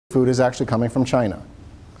food is actually coming from China,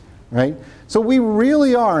 right? So we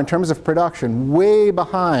really are, in terms of production, way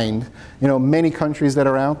behind, many countries that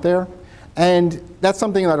are out there. And that's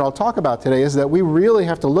something that I'll talk about today, is that we really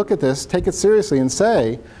have to look at this, take it seriously, and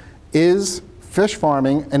say, is fish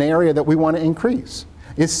farming an area that we want to increase?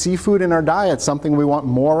 Is seafood in our diet something we want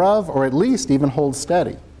more of, or at least even hold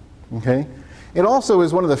steady? Okay? It also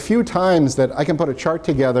is one of the few times that I can put a chart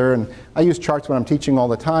together, and I use charts when I'm teaching all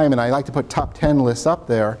the time, and I like to put top 10 lists up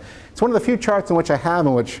there. It's one of the few charts in which I have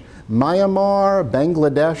in which Myanmar,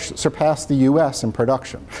 Bangladesh surpass the US in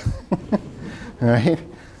production. All right?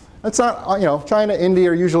 It's not, China,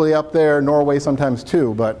 India are usually up there, Norway sometimes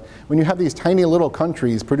too, but when you have these tiny little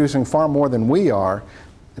countries producing far more than we are,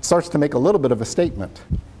 it starts to make a little bit of a statement.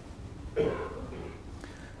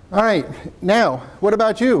 All right, now, what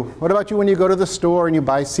about you? What about you when you go to the store and you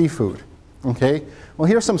buy seafood? Okay, well,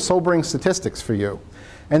 here's some sobering statistics for you.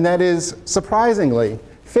 And that is, surprisingly,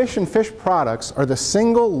 fish and fish products are the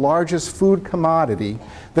single largest food commodity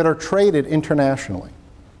that are traded internationally.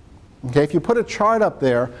 Okay, if you put a chart up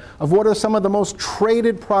there of what are some of the most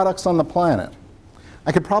traded products on the planet,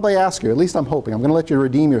 I could probably ask you, at least I'm hoping, I'm going to let you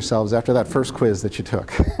redeem yourselves after that first quiz that you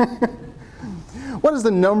took. What is the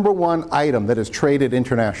 #1 item that is traded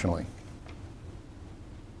internationally?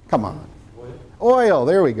 Come on. Oil,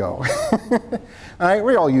 there we go. All right,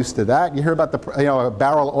 we're all used to that. You hear about a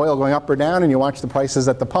barrel of oil going up or down, and you watch the prices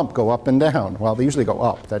at the pump go up and down. Well, they usually go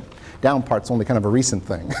up. That down part's only kind of a recent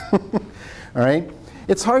thing. All right?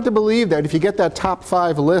 It's hard to believe that if you get that top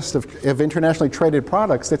 5 list of internationally traded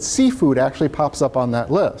products, that seafood actually pops up on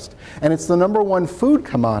that list. And it's the #1 food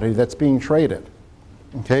commodity that's being traded.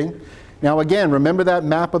 Okay? Now again, remember that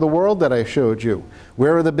map of the world that I showed you?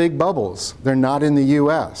 Where are the big bubbles? They're not in the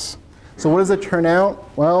US. So what does it turn out?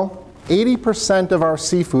 Well, 80% of our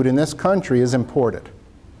seafood in this country is imported.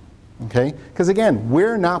 Okay? Because again,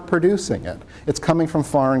 we're not producing it. It's coming from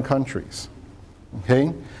foreign countries.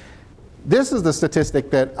 Okay? This is the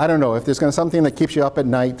statistic that, I don't know, if there's something that keeps you up at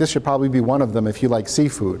night, this should probably be one of them if you like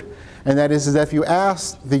seafood. And that is that if you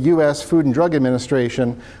ask the US Food and Drug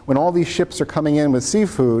Administration, when all these ships are coming in with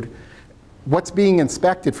seafood, what's being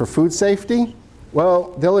inspected for food safety?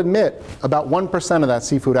 Well, they'll admit about 1% of that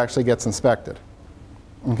seafood actually gets inspected.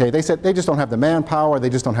 Okay, they said they just don't have the manpower, they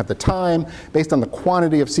just don't have the time, based on the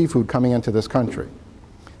quantity of seafood coming into this country.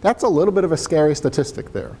 That's a little bit of a scary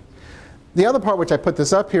statistic there. The other part which I put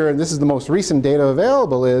this up here, and this is the most recent data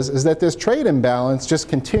available, is that this trade imbalance just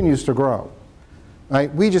continues to grow.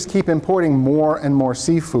 Right? We just keep importing more and more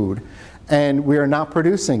seafood, and we are not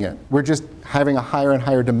producing it. We're just having a higher and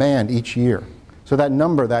higher demand each year. So that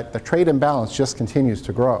number, the trade imbalance just continues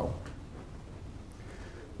to grow.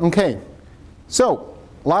 Okay, so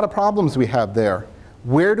a lot of problems we have there.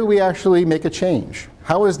 Where do we actually make a change?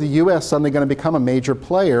 How is the US suddenly going to become a major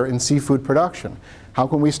player in seafood production? How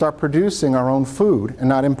can we start producing our own food and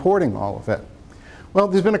not importing all of it? Well,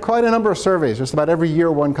 there's been quite a number of surveys, just about every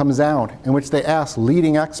year one comes out, in which they ask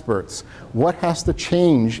leading experts, what has to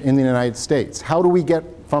change in the United States? How do we get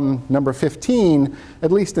from number 15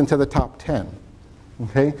 at least into the top 10?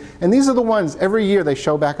 Okay? And these are the ones every year they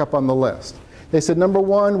show back up on the list. They said,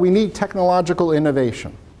 #1, we need technological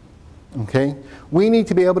innovation. Okay? We need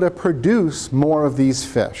to be able to produce more of these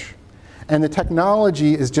fish. And the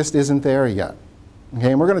technology just isn't there yet.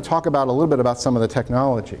 Okay? And we're going to talk about a little bit about some of the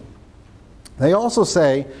technology. They also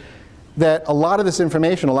say that a lot of this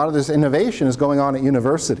information, a lot of this innovation is going on at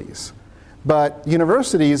universities. But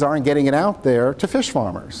universities aren't getting it out there to fish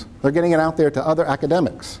farmers. They're getting it out there to other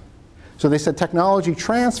academics. So they said technology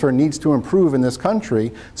transfer needs to improve in this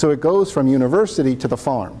country, so it goes from university to the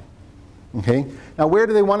farm. Okay? Now, where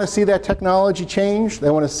do they want to see that technology change?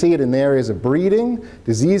 They want to see it in the areas of breeding,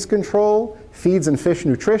 disease control, feeds and fish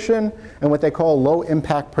nutrition, and what they call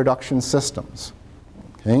low-impact production systems.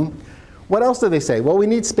 Okay? What else do they say? Well, we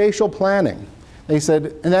need spatial planning. They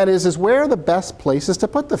said, and that is where are the best places to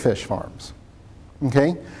put the fish farms?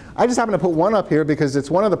 Okay? I just happen to put one up here because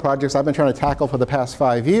it's one of the projects I've been trying to tackle for the past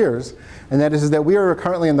 5 years, and that is that we are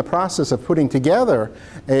currently in the process of putting together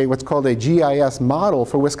what's called a GIS model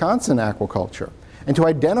for Wisconsin aquaculture, and to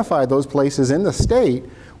identify those places in the state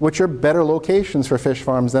which are better locations for fish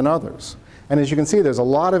farms than others. And as you can see, there's a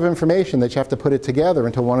lot of information that you have to put it together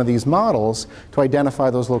into one of these models to identify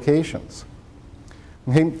those locations.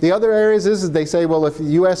 Okay. The other areas is they say, well, if the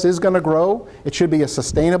US is going to grow, it should be a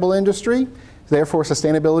sustainable industry. Therefore,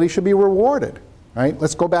 sustainability should be rewarded. Right?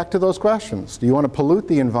 Let's go back to those questions. Do you want to pollute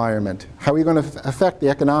the environment? How are you going to affect the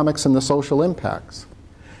economics and the social impacts?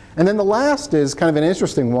 And then the last is kind of an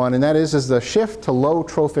interesting one, and that is the shift to low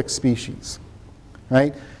trophic species.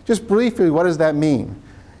 Right? Just briefly, what does that mean?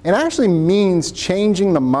 It actually means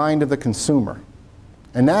changing the mind of the consumer.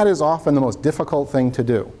 And that is often the most difficult thing to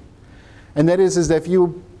do. And that is that if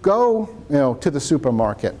you go to the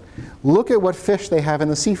supermarket, look at what fish they have in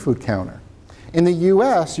the seafood counter. In the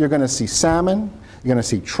US, you're going to see salmon, you're going to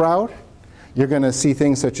see trout, you're going to see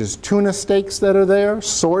things such as tuna steaks that are there,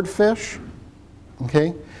 swordfish.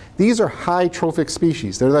 Okay? These are high trophic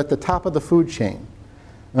species. They're at the top of the food chain.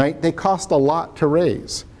 Right? They cost a lot to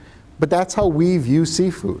raise. But that's how we view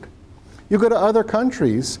seafood. You go to other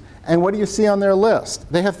countries, and what do you see on their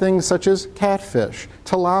list? They have things such as catfish,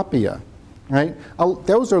 tilapia. Right?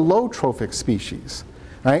 Those are low trophic species.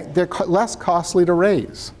 Right? They're less costly to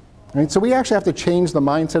raise. Right? So we actually have to change the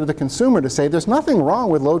mindset of the consumer to say there's nothing wrong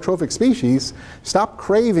with low trophic species. Stop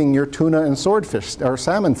craving your tuna and swordfish or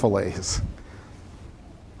salmon fillets.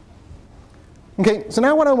 Okay, so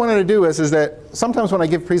now what I wanted to do is that sometimes when I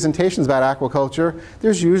give presentations about aquaculture,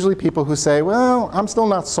 there's usually people who say, well, I'm still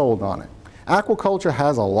not sold on it. Aquaculture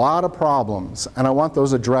has a lot of problems, and I want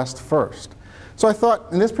those addressed first. So I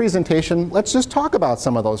thought in this presentation, let's just talk about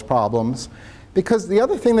some of those problems, because the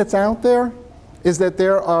other thing that's out there is that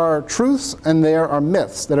there are truths and there are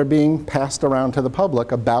myths that are being passed around to the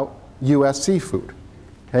public about US seafood.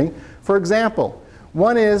 Okay? For example,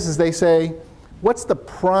 one is they say, what's the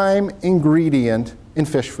prime ingredient in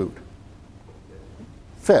fish food?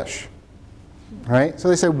 Fish. Right? So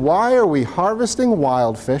they say, why are we harvesting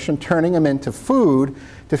wild fish and turning them into food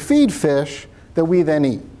to feed fish that we then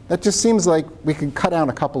eat? That just seems like we could cut out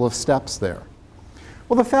a couple of steps there.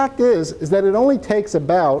 Well, the fact is that it only takes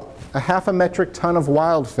about a ½ metric ton of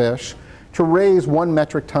wild fish to raise 1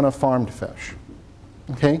 metric ton of farmed fish.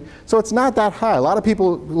 Okay? So it's not that high. A lot of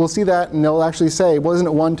people will see that and they'll actually say, well, isn't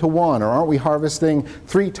it 1 to 1? Or aren't we harvesting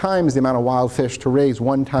 3 times the amount of wild fish to raise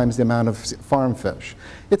 1 times the amount of farm fish?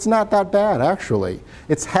 It's not that bad, actually.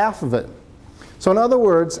 It's half of it. So in other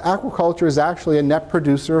words, aquaculture is actually a net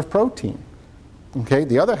producer of protein. Okay?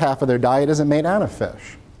 The other half of their diet isn't made out of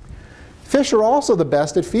fish. Fish are also the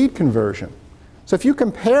best at feed conversion. So if you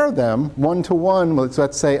compare them 1 to 1 with,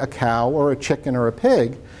 let's say, a cow or a chicken or a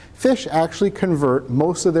pig, fish actually convert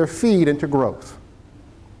most of their feed into growth.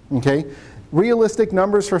 Okay? Realistic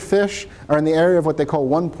numbers for fish are in the area of what they call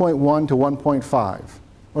 1.1 to 1.5.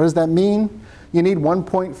 What does that mean? You need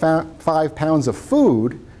 1.5 pounds of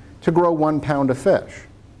food to grow 1 pound of fish.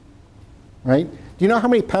 Right? Do you know how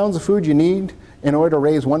many pounds of food you need in order to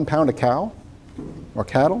raise 1 pound of cow or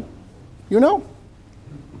cattle? You know?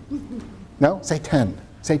 No? Say 10.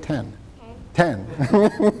 Say 10. 10.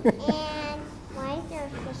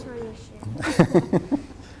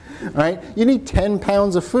 Right? You need 10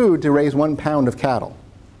 pounds of food to raise 1 pound of cattle.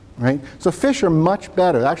 Right? So fish are much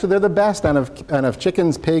better. Actually, they're the best out of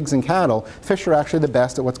chickens, pigs, and cattle. Fish are actually the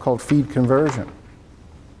best at what's called feed conversion.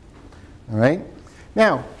 All right?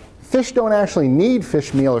 Now, fish don't actually need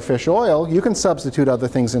fish meal or fish oil. You can substitute other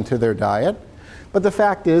things into their diet. But the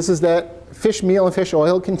fact is that fish meal and fish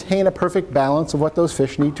oil contain a perfect balance of what those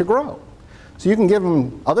fish need to grow. So you can give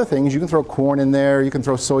them other things. You can throw corn in there. You can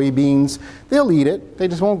throw soybeans. They'll eat it. They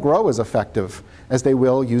just won't grow as effective as they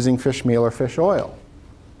will using fish meal or fish oil.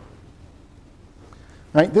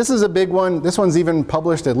 Right? This is a big one. This one's even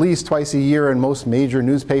published at least twice a year in most major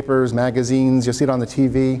newspapers, magazines. You'll see it on the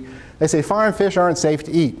TV. They say farm fish aren't safe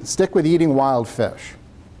to eat. Stick with eating wild fish.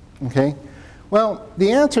 Okay? Well,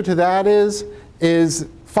 the answer to that is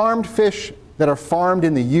farmed fish that are farmed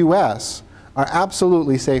in the US are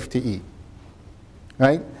absolutely safe to eat.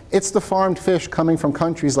 Right? It's the farmed fish coming from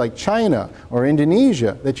countries like China or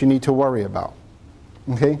Indonesia that you need to worry about.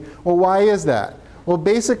 Okay? Well, why is that? Well,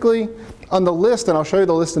 basically, on the list, and I'll show you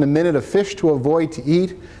the list in a minute, of fish to avoid to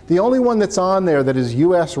eat, the only one that's on there that is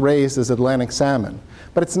US raised is Atlantic salmon.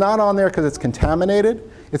 But it's not on there because it's contaminated.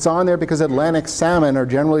 It's on there because Atlantic salmon are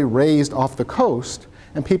generally raised off the coast,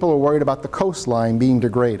 and people are worried about the coastline being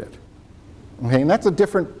degraded. Okay? And that's a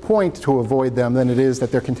different point to avoid them than it is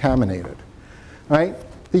that they're contaminated. Right?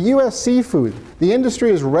 The US seafood, the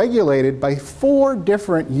industry is regulated by 4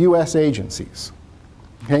 different US agencies.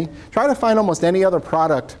 Okay? Try to find almost any other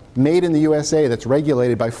product made in the USA that's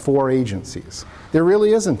regulated by 4 agencies. There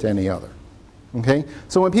really isn't any other. Okay?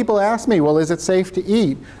 So when people ask me, well, is it safe to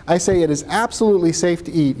eat? I say it is absolutely safe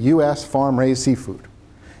to eat US farm-raised seafood.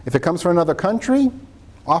 If it comes from another country,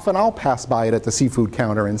 often I'll pass by it at the seafood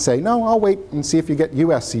counter and say, no, I'll wait and see if you get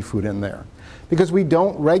US seafood in there. Because we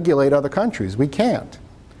don't regulate other countries. We can't.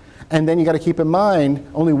 And then you got to keep in mind,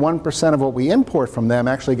 only 1% of what we import from them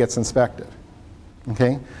actually gets inspected.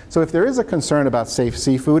 Okay? So if there is a concern about safe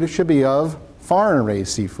seafood, it should be of foreign-raised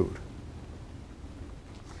seafood.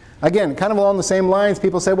 Again, kind of along the same lines,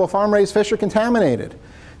 people say, well, farm-raised fish are contaminated.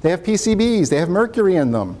 They have PCBs, they have mercury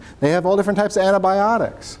in them, they have all different types of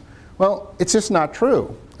antibiotics. Well, it's just not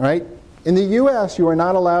true, right? In the US, you are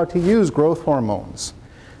not allowed to use growth hormones.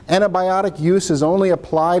 Antibiotic use is only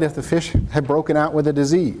applied if the fish have broken out with a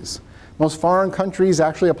disease. Most foreign countries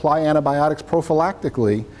actually apply antibiotics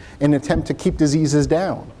prophylactically in an attempt to keep diseases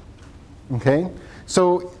down. Okay?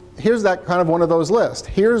 So here's that kind of one of those lists.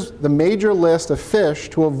 Here's the major list of fish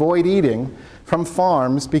to avoid eating from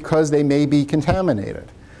farms because they may be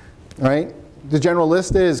contaminated. Right? The general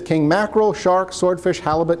list is king mackerel, shark, swordfish,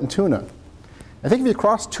 halibut, and tuna. I think if you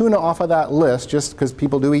cross tuna off of that list, just because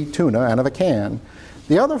people do eat tuna out of a can,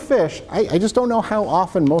 the other fish, I just don't know how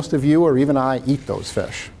often most of you or even I eat those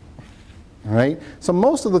fish. All right? So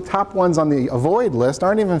most of the top ones on the avoid list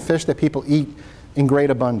aren't even fish that people eat in great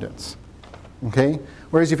abundance. Okay?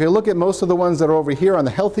 Whereas if you look at most of the ones that are over here on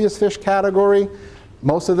the healthiest fish category,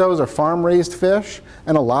 most of those are farm-raised fish,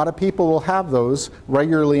 and a lot of people will have those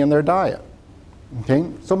regularly in their diet. Okay?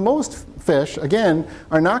 So most fish, again,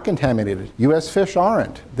 are not contaminated. US fish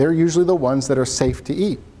aren't. They're usually the ones that are safe to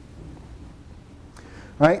eat.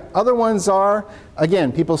 Right? Other ones are,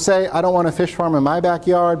 again, people say, I don't want a fish farm in my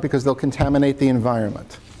backyard because they'll contaminate the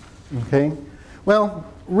environment. Okay? Well,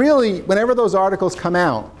 really, whenever those articles come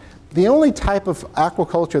out, the only type of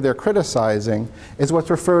aquaculture they're criticizing is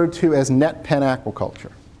what's referred to as net pen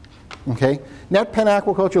aquaculture. Okay? Net pen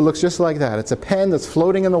aquaculture looks just like that. It's a pen that's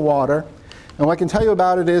floating in the water. And what I can tell you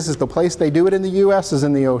about it is the place they do it in the US is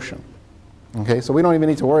in the ocean. Okay? So we don't even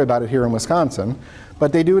need to worry about it here in Wisconsin.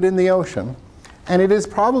 But they do it in the ocean. And it is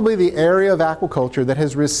probably the area of aquaculture that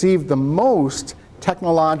has received the most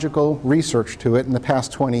technological research to it in the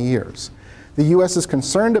past 20 years. The US is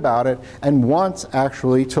concerned about it and wants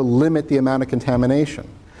actually to limit the amount of contamination.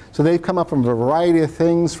 So they've come up with a variety of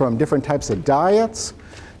things from different types of diets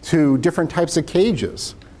to different types of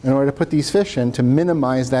cages in order to put these fish in to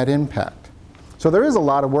minimize that impact. So there is a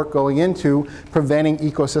lot of work going into preventing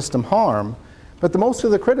ecosystem harm, but most of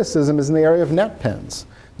the criticism is in the area of net pens,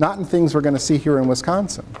 not in things we're going to see here in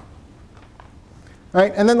Wisconsin.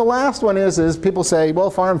 Right? And then the last one is people say,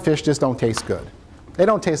 well, farm fish just don't taste good. They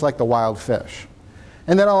don't taste like the wild fish.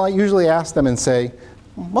 And then I'll usually ask them and say,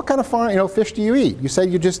 what kind of fish do you eat? You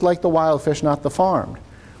said you just like the wild fish, not the farmed.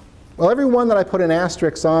 Well, every one that I put an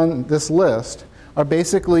asterisk on this list are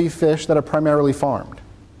basically fish that are primarily farmed.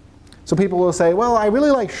 So people will say, well, I really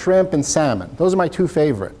like shrimp and salmon. Those are my two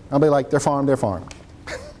favorite. I'll be like, they're farmed, they're farmed.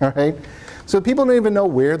 All right? So people don't even know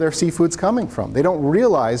where their seafood's coming from. They don't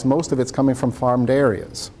realize most of it's coming from farmed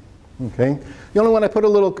areas. Okay? The only one I put a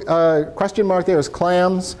little question mark there is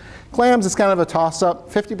clams. Clams is kind of a toss-up.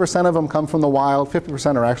 50% of them come from the wild.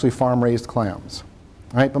 50% are actually farm-raised clams.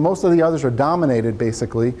 Right? But most of the others are dominated,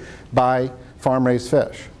 basically, by farm-raised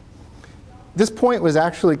fish. This point was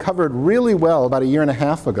actually covered really well about 1.5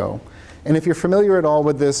 years ago. And if you're familiar at all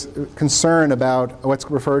with this concern about what's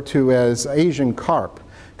referred to as Asian carp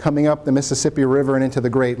coming up the Mississippi River and into the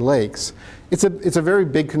Great Lakes, it's a very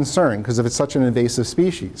big concern because it's such an invasive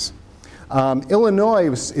species. Illinois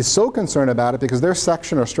is so concerned about it because their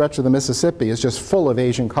section or stretch of the Mississippi is just full of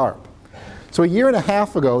Asian carp. So 1.5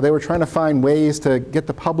 years ago, they were trying to find ways to get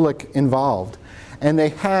the public involved. And they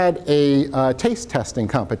had a taste testing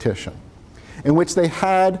competition in which they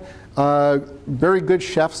had very good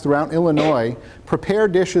chefs throughout Illinois prepare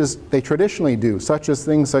dishes they traditionally do,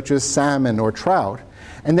 things such as salmon or trout,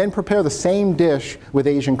 and then prepare the same dish with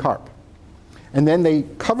Asian carp. And then they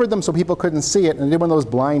covered them so people couldn't see it, and they did one of those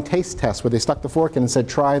blind taste tests where they stuck the fork in and said,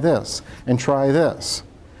 try this, and try this.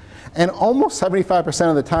 And almost 75%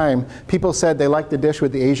 of the time, people said they liked the dish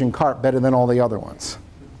with the Asian carp better than all the other ones.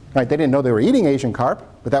 Right? They didn't know they were eating Asian carp,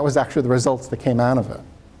 but that was actually the results that came out of it.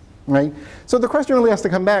 Right? So the question really has to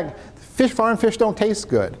come back, farm fish don't taste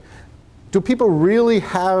good. Do people really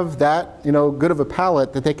have that good of a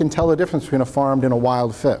palate that they can tell the difference between a farmed and a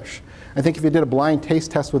wild fish? I think if you did a blind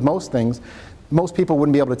taste test with most things, most people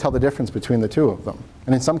wouldn't be able to tell the difference between the two of them.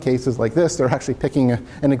 And in some cases like this, they're actually picking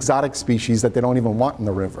an exotic species that they don't even want in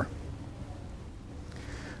the river.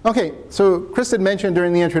 Okay, so Chris had mentioned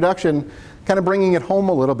during the introduction, kind of bringing it home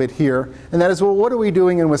a little bit here, and that is, well, what are we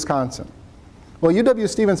doing in Wisconsin? Well,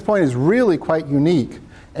 UW-Stevens Point is really quite unique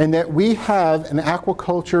in that we have an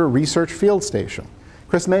aquaculture research field station.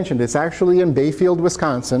 Chris mentioned it's actually in Bayfield,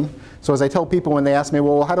 Wisconsin. So as I tell people when they ask me,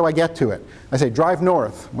 well, how do I get to it? I say, drive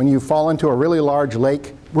north. When you fall into a really large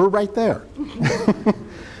lake, we're right there.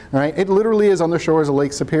 Right? It literally is on the shores of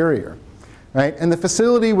Lake Superior. Right? And the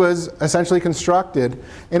facility was essentially constructed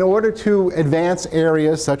in order to advance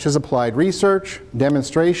areas such as applied research,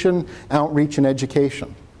 demonstration, outreach, and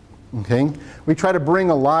education. Okay? We try to bring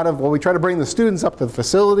we try to bring the students up to the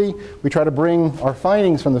facility. We try to bring our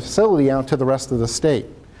findings from the facility out to the rest of the state.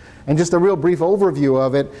 And just a real brief overview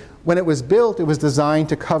of it, when it was built, it was designed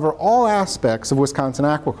to cover all aspects of Wisconsin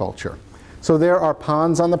aquaculture. So there are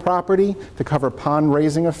ponds on the property to cover pond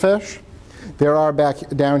raising of fish. There are back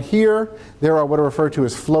down here, there are what are referred to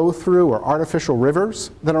as flow-through or artificial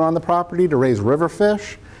rivers that are on the property to raise river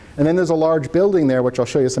fish. And then there's a large building there, which I'll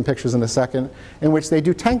show you some pictures in a second, in which they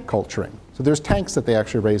do tank culturing. So there's tanks that they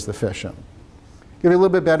actually raise the fish in. Give you a little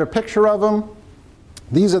bit better picture of them.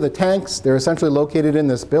 These are the tanks. They're essentially located in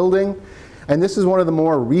this building. And this is one of the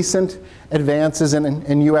more recent advances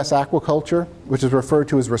in U.S. aquaculture, which is referred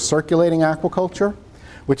to as recirculating aquaculture,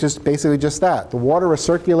 which is basically just that. The water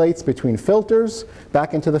recirculates between filters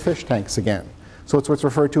back into the fish tanks again. So it's what's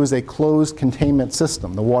referred to as a closed containment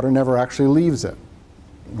system. The water never actually leaves it.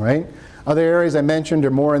 Right? Other areas I mentioned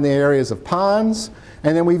are more in the areas of ponds,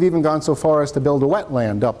 and then we've even gone so far as to build a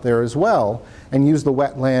wetland up there as well and use the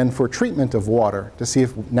wetland for treatment of water to see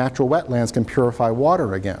if natural wetlands can purify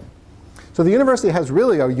water again. So the university has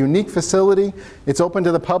really a unique facility. It's open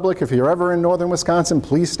to the public. If you're ever in northern Wisconsin,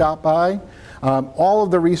 please stop by. All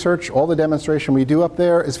of the research, all the demonstration we do up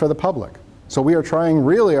there is for the public. So we are trying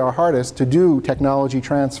really our hardest to do technology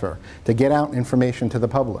transfer, to get out information to the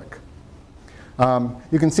public.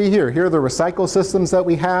 You can see here are the recycle systems that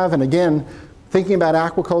we have, and again, thinking about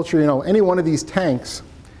aquaculture, you know, any one of these tanks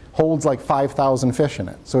holds like 5,000 fish in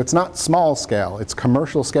it. So it's not small scale, it's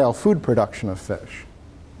commercial scale food production of fish.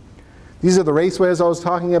 These are the raceways I was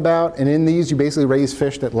talking about, and in these you basically raise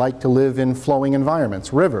fish that like to live in flowing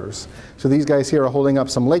environments, rivers. So these guys here are holding up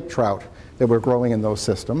some lake trout that we're growing in those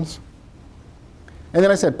systems. And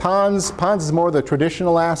then I said ponds. Ponds is more the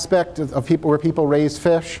traditional aspect of where people raise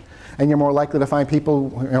fish. And you're more likely to find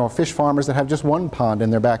people, you know, fish farmers that have just one pond in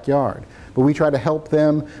their backyard. But we try to help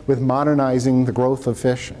them with modernizing the growth of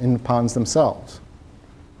fish in ponds themselves.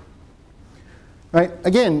 Right?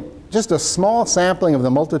 Again, just a small sampling of the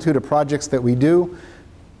multitude of projects that we do.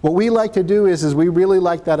 What we like to do is we really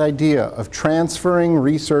like that idea of transferring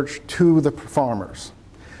research to the farmers.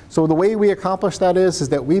 So the way we accomplish that is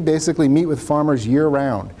that we basically meet with farmers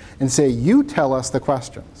year-round and say, you tell us the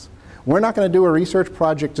questions. We're not going to do a research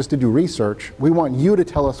project just to do research. We want you to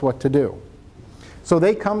tell us what to do. So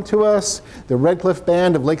they come to us. The Red Cliff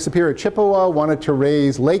Band of Lake Superior, Chippewa wanted to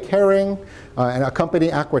raise lake herring, and a company,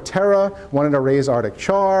 Aquaterra, wanted to raise Arctic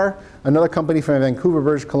char. Another company from Vancouver,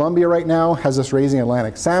 British Columbia right now has us raising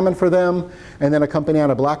Atlantic salmon for them. And then a company out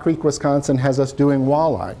of Black Creek, Wisconsin has us doing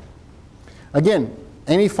walleye. Again,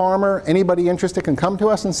 any farmer, anybody interested can come to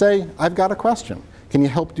us and say, I've got a question. Can you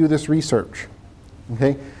help do this research?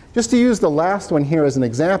 Okay? Just to use the last one here as an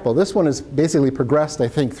example, this one has basically progressed, I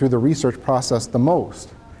think, through the research process the most.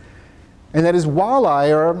 And that is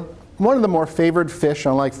walleye are one of the more favored fish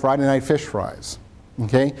on like Friday night fish fries.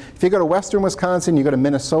 Okay? If you go to western Wisconsin, you go to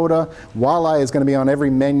Minnesota, walleye is going to be on every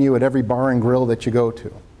menu at every bar and grill that you go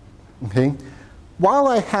to. Okay?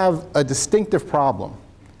 Walleye have a distinctive problem,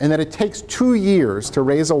 and that it takes 2 years to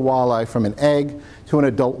raise a walleye from an egg to an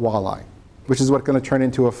adult walleye, which is what's going to turn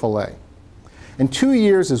into a fillet. And 2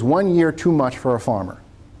 years is 1 year too much for a farmer.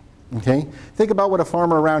 Okay? Think about what a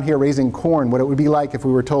farmer around here raising corn, what it would be like if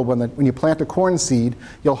we were told when you plant a corn seed,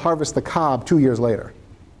 you'll harvest the cob 2 years later.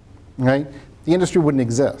 Right? The industry wouldn't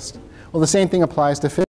exist. Well, the same thing applies to fish.